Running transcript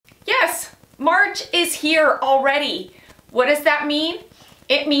March is here already. What does that mean?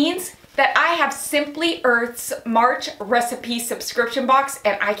 It means that I have Simply Earth's March recipe subscription box,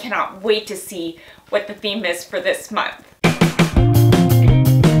 and I cannot wait to see what the theme is for this month.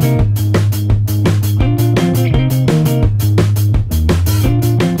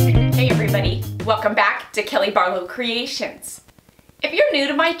 Hey everybody, welcome back to Kelly Barlow Creations. If you're new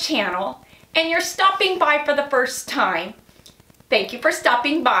to my channel and you're stopping by for the first time, thank you for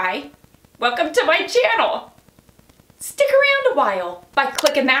stopping by. Welcome to my channel. Stick around a while by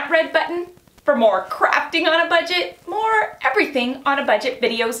clicking that red button for more crafting on a budget, more everything on a budget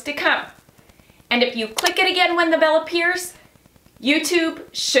videos to come. And if you click it again when the bell appears, YouTube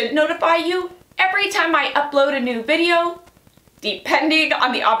should notify you every time I upload a new video, depending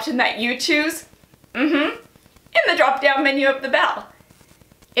on the option that you choose, in the drop-down menu of the bell.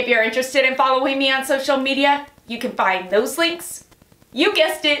 If you're interested in following me on social media, you can find those links, you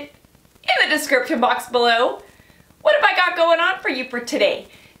guessed it, in the description box below. What have I got going on for you for today?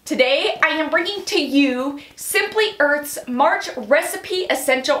 Today, I am bringing to you Simply Earth's March Recipe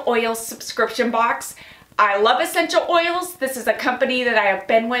Essential Oils subscription box. I love essential oils. This is a company that I have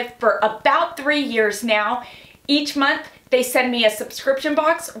been with for about 3 years now. Each month, they send me a subscription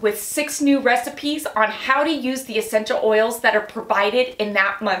box with 6 new recipes on how to use the essential oils that are provided in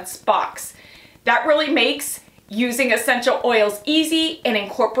that month's box. That really makes using essential oils easy and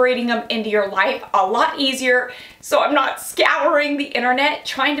incorporating them into your life a lot easier, so I'm not scouring the internet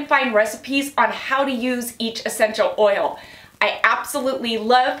trying to find recipes on how to use each essential oil. I absolutely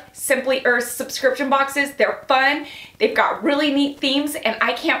love Simply Earth's subscription boxes. They're fun, they've got really neat themes, and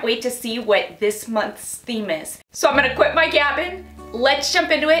I can't wait to see what this month's theme is. So I'm gonna quit my gabbing, let's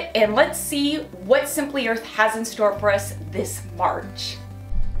jump into it, and let's see what Simply Earth has in store for us this March.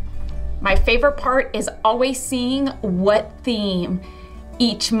 My favorite part is always seeing what theme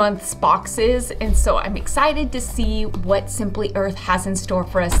each month's box is, and so I'm excited to see what Simply Earth has in store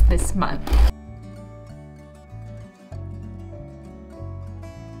for us this month.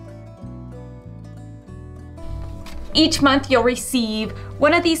 Each month you'll receive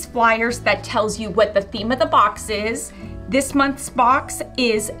one of these flyers that tells you what the theme of the box is. This month's box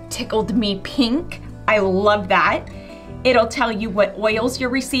is Tickled Me Pink. I love that. It'll tell you what oils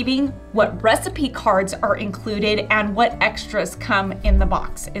you're receiving, what recipe cards are included, and what extras come in the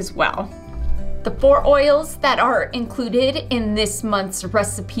box as well. The 4 oils that are included in this month's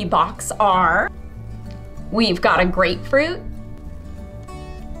recipe box are, we've got a grapefruit,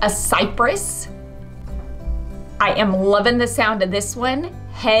 a cypress, I am loving the sound of this one,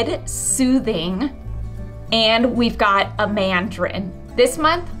 head soothing, and we've got a mandarin. This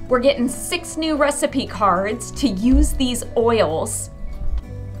month, we're getting 6 new recipe cards to use these oils.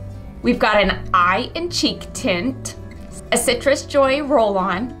 We've got an eye and cheek tint, a citrus joy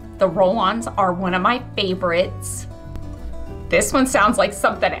roll-on. The roll-ons are one of my favorites. This one sounds like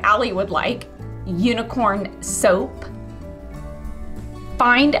something Allie would like. Unicorn soap.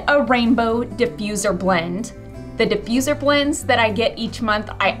 Find a rainbow diffuser blend. The diffuser blends that I get each month,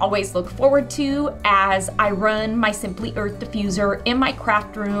 I always look forward to as I run my Simply Earth diffuser in my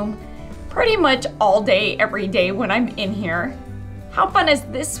craft room pretty much all day, every day when I'm in here. How fun is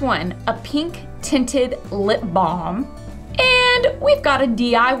this one? A pink tinted lip balm. And we've got a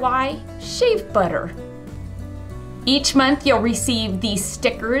DIY shave butter. Each month you'll receive these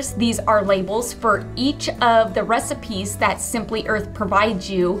stickers. These are labels for each of the recipes that Simply Earth provides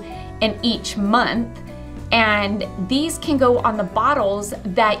you in each month. And these can go on the bottles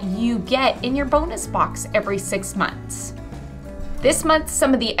that you get in your bonus box every 6 months. This month,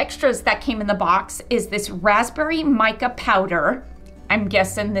 some of the extras that came in the box is this raspberry mica powder. I'm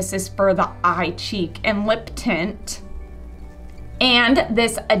guessing this is for the eye, cheek, and lip tint. And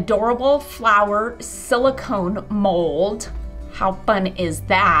this adorable flower silicone mold. How fun is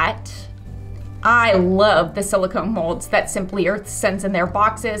that? I love the silicone molds that Simply Earth sends in their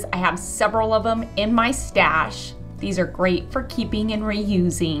boxes. I have several of them in my stash. These are great for keeping and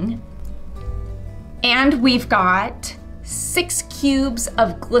reusing. And we've got 6 cubes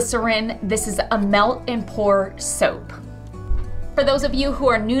of glycerin. This is a melt and pour soap. For those of you who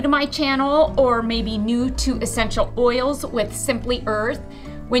are new to my channel or maybe new to essential oils with Simply Earth,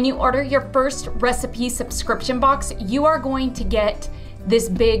 when you order your first recipe subscription box, you are going to get this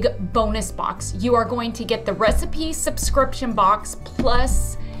big bonus box. You are going to get the recipe subscription box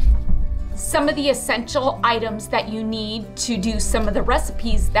plus some of the essential items that you need to do some of the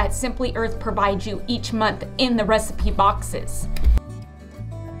recipes that Simply Earth provides you each month in the recipe boxes.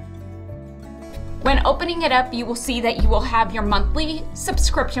 When opening it up, you will see that you will have your monthly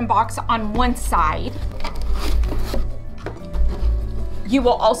subscription box on one side. You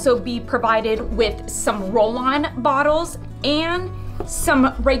will also be provided with some roll-on bottles and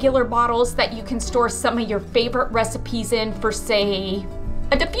some regular bottles that you can store some of your favorite recipes in for, say,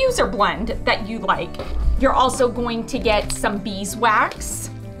 a diffuser blend that you like. You're also going to get some beeswax,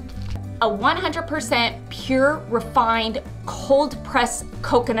 a 100% pure refined cold pressed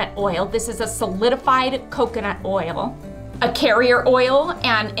coconut oil. This is a solidified coconut oil, a carrier oil,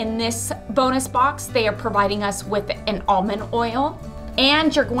 and in this bonus box, they are providing us with an almond oil.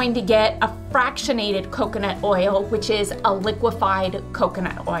 And you're going to get a fractionated coconut oil, which is a liquefied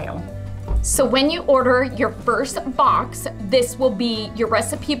coconut oil. So when you order your first box, this will be your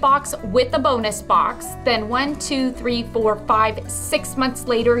recipe box with a bonus box. Then 1, 2, 3, 4, 5, 6 months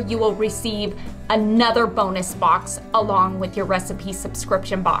later, you will receive another bonus box along with your recipe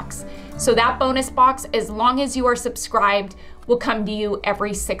subscription box. So that bonus box, as long as you are subscribed, will come to you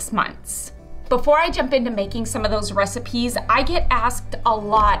every 6 months. Before I jump into making some of those recipes, I get asked a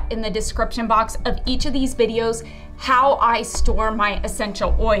lot in the description box of each of these videos how I store my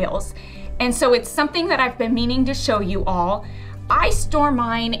essential oils. And so it's something that I've been meaning to show you all. I store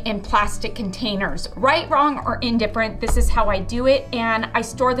mine in plastic containers. Right, wrong, or indifferent, this is how I do it, and I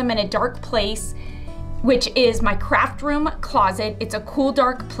store them in a dark place, which is my craft room closet. It's a cool,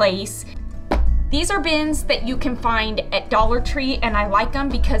 dark place. These are bins that you can find at Dollar Tree, and I like them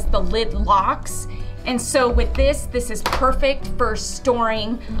because the lid locks. And so with this is perfect for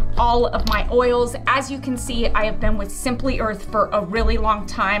storing all of my oils. As you can see, I have been with Simply Earth for a really long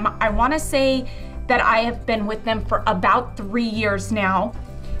time. I wanna say that I have been with them for about 3 years now.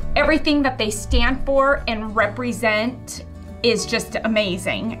 Everything that they stand for and represent is just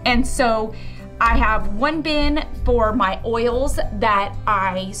amazing. And so I have one bin for my oils that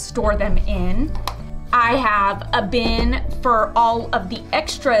I store them in. I have a bin for all of the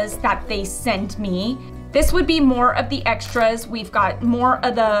extras that they send me. This would be more of the extras. We've got more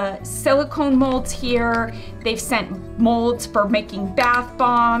of the silicone molds here. They've sent molds for making bath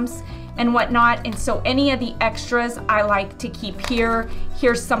bombs and whatnot. And so any of the extras I like to keep here.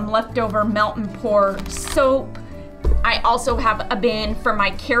 Here's some leftover melt and pour soap. I also have a bin for my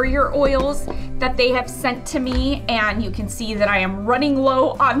carrier oils that they have sent to me, and you can see that I am running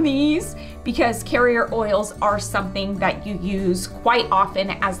low on these because carrier oils are something that you use quite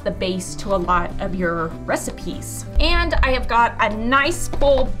often as the base to a lot of your recipes. And I have got a nice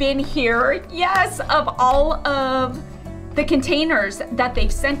full bin here, yes, of all of the containers that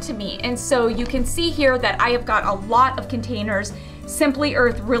they've sent to me. And so you can see here that I have got a lot of containers. Simply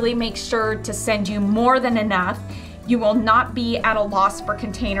Earth really makes sure to send you more than enough. You will not be at a loss for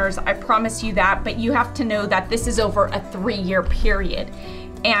containers, I promise you that, but you have to know that this is over a 3-year period.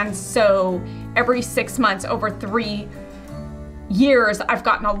 And so every 6 months, over 3 years, I've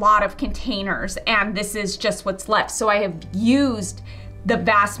gotten a lot of containers, and this is just what's left. So I have used the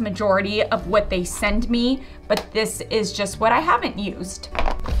vast majority of what they send me, but this is just what I haven't used.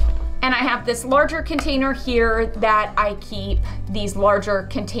 And I have this larger container here that I keep these larger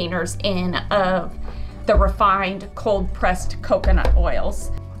containers in of the refined cold pressed coconut oils.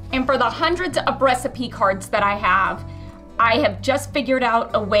 And for the hundreds of recipe cards that I have just figured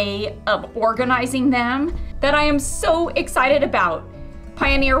out a way of organizing them that I am so excited about.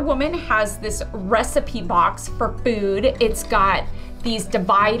 Pioneer Woman has this recipe box for food. It's got these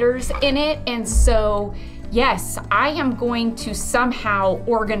dividers in it, and so yes, I am going to somehow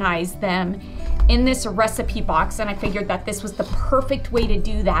organize them in this recipe box, and I figured that this was the perfect way to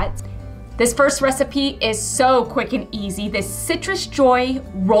do that. This first recipe is so quick and easy. This Citrus Joy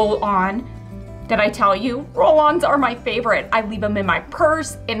roll-on. Did I tell you? Roll-ons are my favorite. I leave them in my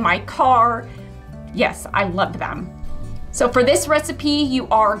purse, in my car. Yes, I love them. So for this recipe, you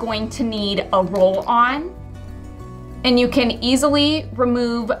are going to need a roll-on, and you can easily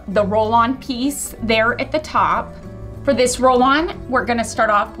remove the roll-on piece there at the top. For this roll-on, we're gonna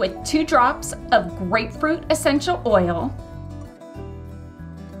start off with 2 drops of grapefruit essential oil,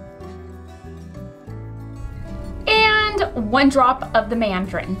 and 1 drop of the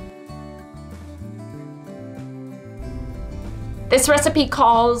mandarin. This recipe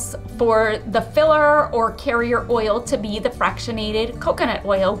calls for the filler or carrier oil to be the fractionated coconut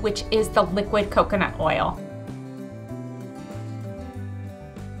oil, which is the liquid coconut oil.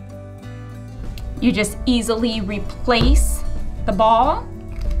 You just easily replace the ball,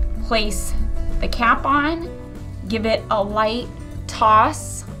 place the cap on, give it a light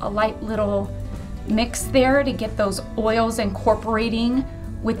toss, a light little mix there to get those oils incorporating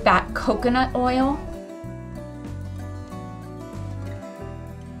with that coconut oil.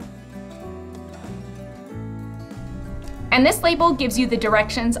 And this label gives you the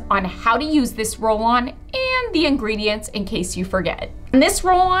directions on how to use this roll-on and the ingredients in case you forget. And this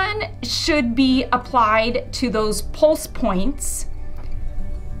roll-on should be applied to those pulse points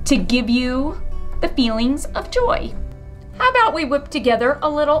to give you the feelings of joy. How about we whip together a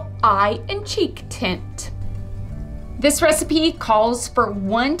little eye and cheek tint? This recipe calls for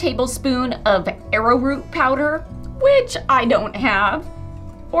 1 tablespoon of arrowroot powder, which I don't have,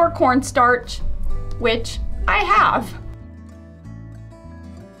 or cornstarch, which I have.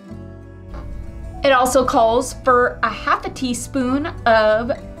 It also calls for a half a teaspoon of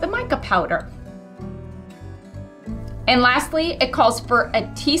the mica powder. And lastly, it calls for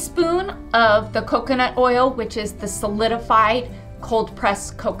a teaspoon of the coconut oil, which is the solidified cold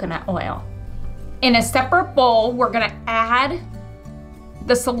pressed coconut oil. In a separate bowl, we're gonna add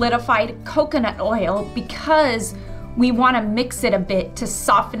the solidified coconut oil because we wanna mix it a bit to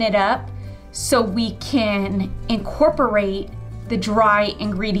soften it up so we can incorporate the dry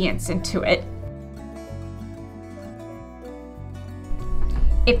ingredients into it.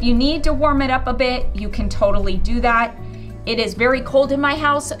 If you need to warm it up a bit, you can totally do that. It is very cold in my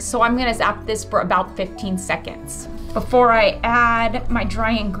house, so I'm gonna zap this for about 15 seconds. Before I add my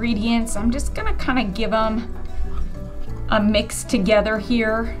dry ingredients, I'm just gonna kind of give them a mix together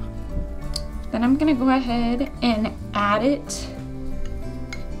here. Then I'm gonna go ahead and add it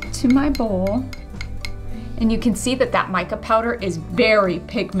to my bowl. And you can see that that mica powder is very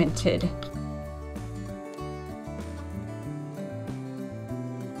pigmented.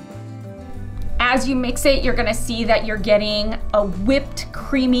 As you mix it, you're gonna see that you're getting a whipped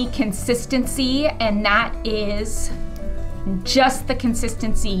creamy consistency, and that is just the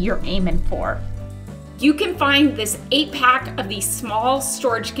consistency you're aiming for. You can find this 8-pack of these small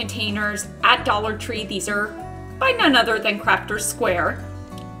storage containers at Dollar Tree. These are by none other than Crafter's Square,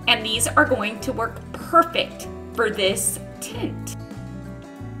 and these are going to work perfect for this tint.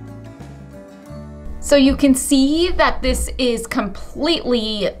 So you can see that this is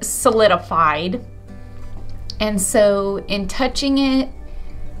completely solidified. And so in touching it,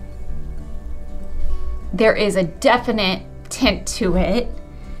 there is a definite tint to it.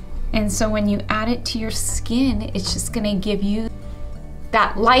 And so when you add it to your skin, it's just gonna give you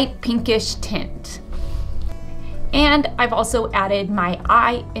that light pinkish tint. And I've also added my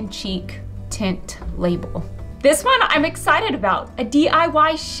eye and cheek tint label. This one I'm excited about, a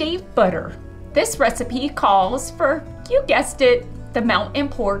DIY shave butter. This recipe calls for, you guessed it, the melt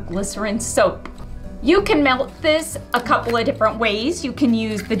and pour glycerin soap. You can melt this a couple of different ways. You can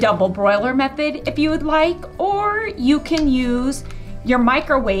use the double broiler method if you would like, or you can use your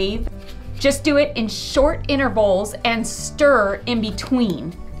microwave. Just do it in short intervals and stir in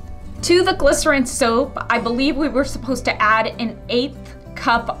between. To the glycerin soap, I believe we were supposed to add an 1/8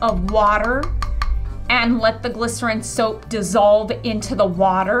 cup of water and let the glycerin soap dissolve into the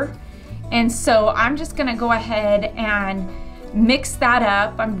water. And so I'm just gonna go ahead and mix that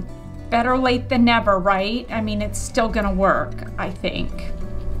up. I'm better late than never, right? I mean, it's still gonna work, I think.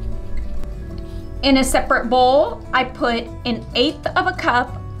 In a separate bowl, I put an 1/8 of a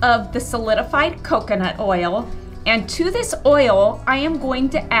cup of the solidified coconut oil. And to this oil, I am going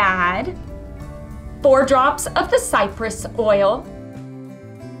to add 4 drops of the cypress oil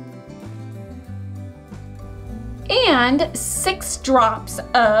and 6 drops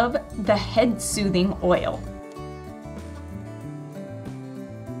of the head soothing oil.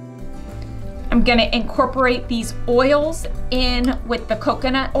 I'm gonna incorporate these oils in with the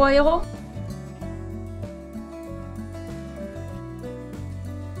coconut oil.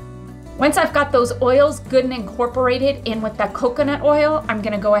 Once I've got those oils good and incorporated in with that coconut oil, I'm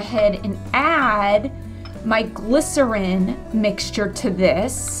gonna go ahead and add my glycerin mixture to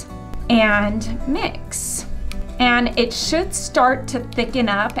this and mix. And it should start to thicken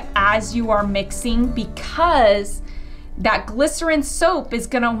up as you are mixing because that glycerin soap is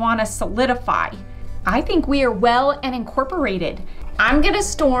gonna wanna solidify. I think we are well and incorporated. I'm gonna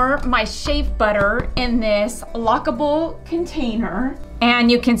store my shave butter in this lockable container,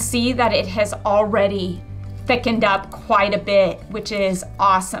 and you can see that it has already thickened up quite a bit, which is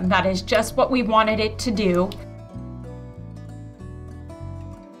awesome. That is just what we wanted it to do.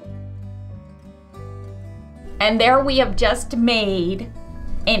 And there we have just made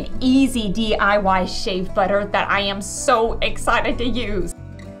an easy DIY shave butter that I am so excited to use.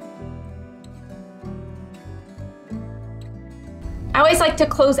 I always like to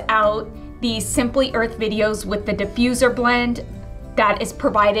close out these Simply Earth videos with the diffuser blend that is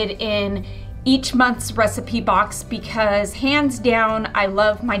provided in each month's recipe box because hands down, I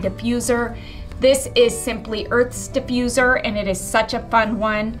love my diffuser. This is Simply Earth's diffuser and it is such a fun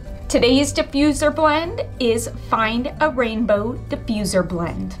one. Today's diffuser blend is Find a Rainbow Diffuser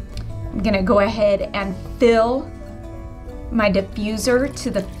Blend. I'm gonna go ahead and fill my diffuser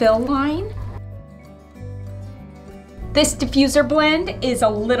to the fill line. This diffuser blend is a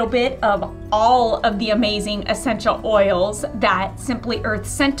little bit of all of the amazing essential oils that Simply Earth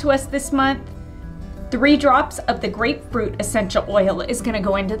sent to us this month. 3 drops of the grapefruit essential oil is going to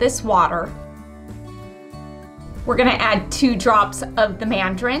go into this water. We're going to add 2 drops of the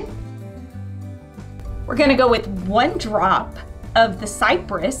mandarin. We're going to go with 1 drop of the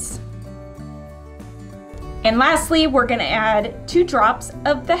cypress. And lastly, we're going to add 2 drops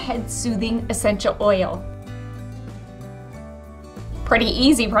of the head soothing essential oil. Pretty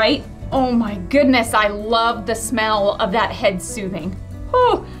easy, right? Oh my goodness, I love the smell of that head soothing.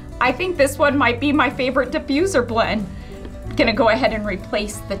 Oh, I think this one might be my favorite diffuser blend. I'm gonna go ahead and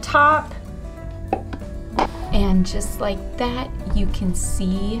replace the top. And just like that, you can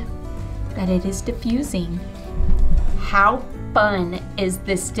see that it is diffusing. How fun is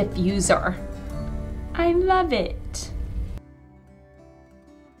this diffuser? I love it.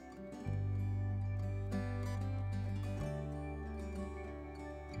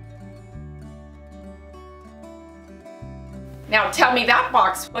 Now tell me that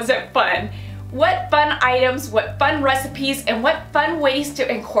box wasn't fun. What fun items, what fun recipes, and what fun ways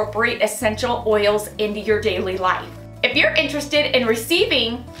to incorporate essential oils into your daily life. If you're interested in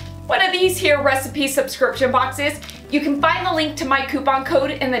receiving one of these here recipe subscription boxes, you can find the link to my coupon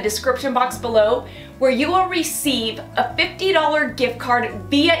code in the description box below, where you will receive a $50 gift card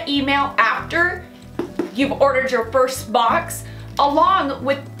via email after you've ordered your first box, along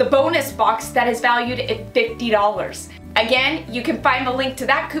with the bonus box that is valued at $50. Again, you can find the link to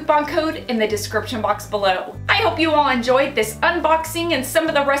that coupon code in the description box below. I hope you all enjoyed this unboxing and some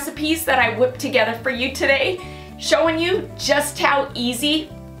of the recipes that I whipped together for you today, showing you just how easy,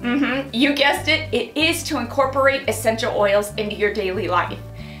 you guessed it, it is to incorporate essential oils into your daily life.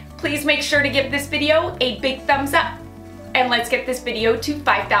 Please make sure to give this video a big thumbs up, and let's get this video to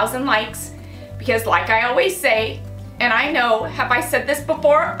 5,000 likes, because like I always say, and I know, have I said this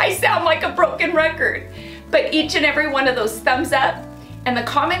before? I sound like a broken record. But each and every one of those thumbs up and the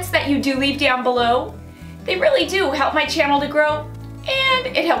comments that you do leave down below, they really do help my channel to grow,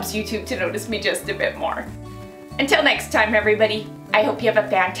 and it helps YouTube to notice me just a bit more. Until next time, everybody, I hope you have a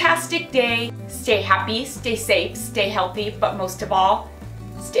fantastic day. Stay happy, stay safe, stay healthy, but most of all,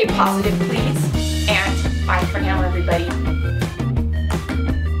 stay positive, please. And bye for now, everybody.